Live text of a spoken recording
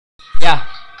Yeah.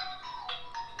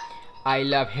 I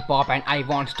love hip hop and I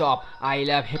won't stop. I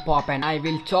love hip hop and I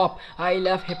will chop. I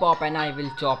love hip hop and I will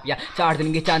chop. या 4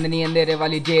 दिन की चांदनी अंधेरे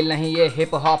वाली jail नहीं, ये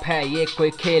hip hop है, ये कोई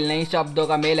खेल नहीं, शब्दों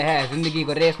का मेल है, जिंदगी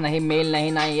को रेस नहीं, मेल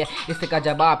नहीं नहीं है इसका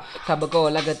जवाब सबको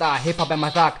लगता। हिप हॉप है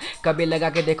मजाक, कभी लगा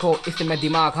के देखो इसमें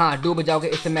दिमाग, हाँ डूब जाओगे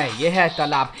इसमें, ये है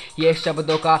तालाब, ये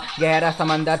शब्दों का गहरा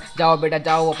समंदर। जाओ बेटा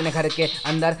जाओ अपने घर के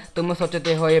अंदर, तुम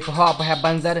सोचते हो हिप हॉप है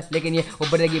बंजर, लेकिन ये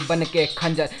उभरेगी बन के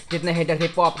खंजर। जितने हेटर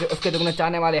हिप हॉप के उसके दुगने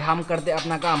चाहने वाले, हम करते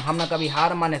अपना काम, हम ना कभी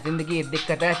हार माने। जिंदगी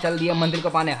दिक्कत है, चल दिए मंजिल को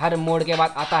पाने, हर मोड़ के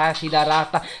बाद आता है सीधा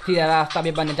रास्ता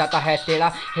भी बन जाता है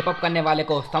टेढ़ा। हिप हॉप करने वाले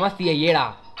को समझती है येड़ा,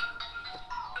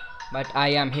 but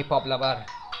I am hip hop lover.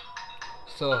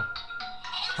 सो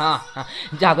हाँ,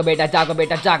 जागो बेटा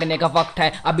जागने का वक्त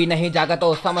है, अभी नहीं जागा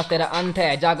तो समझ तेरा अंत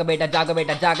है। जाग बेटा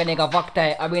जागने का वक्त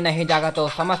है, अभी नहीं जागा तो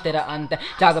समझ तेरा अंत है।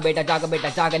 जाग बेटा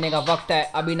जागने का वक्त है,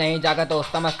 अभी नहीं जागा तो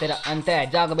समझ तेरा अंत है।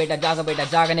 जाग बेटा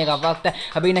जागने का वक्त है,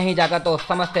 अभी नहीं जागा तो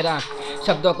समझ तेरा।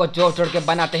 शब्दों को जोड़ के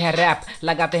बनाते हैं रैप,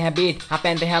 लगाते हैं बीट, हाँ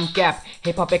पहनते हैं हम कैप।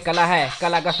 हिप हॉप एक कला है,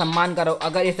 कला का सम्मान करो,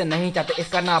 अगर इसे नहीं चाहते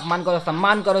इसका ना अपमान करो।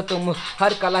 सम्मान करो तुम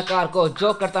हर कलाकार को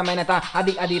जो करता मेहनत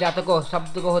आधी रातों को।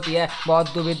 शब्द को होती है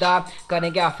बहुत दुविधा,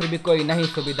 करें क्या फिर भी कोई नहीं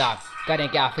सुविधा, करें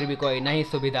क्या फिर भी कोई नहीं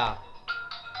सुविधा।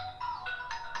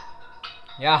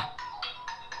 या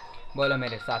बोलो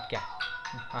मेरे साथ क्या।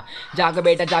 हाँ। जाग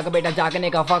बेटा जागने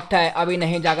का वक्त है, अभी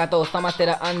नहीं जागा तो समझ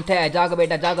तेरा अंत है। जाग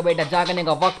बेटा जागने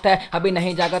का वक्त है, अभी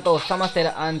नहीं जागा तो समझ तेरा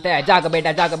अंत है। जाग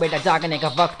बेटा जागने का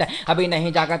वक्त है, अभी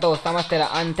नहीं जागा तो समझ तेरा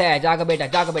अंत है। जाग बेटा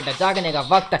जागने का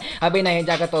वक्त है, अभी नहीं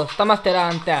जागा तो समझ तेरा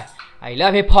अंत है। I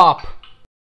love hip hop.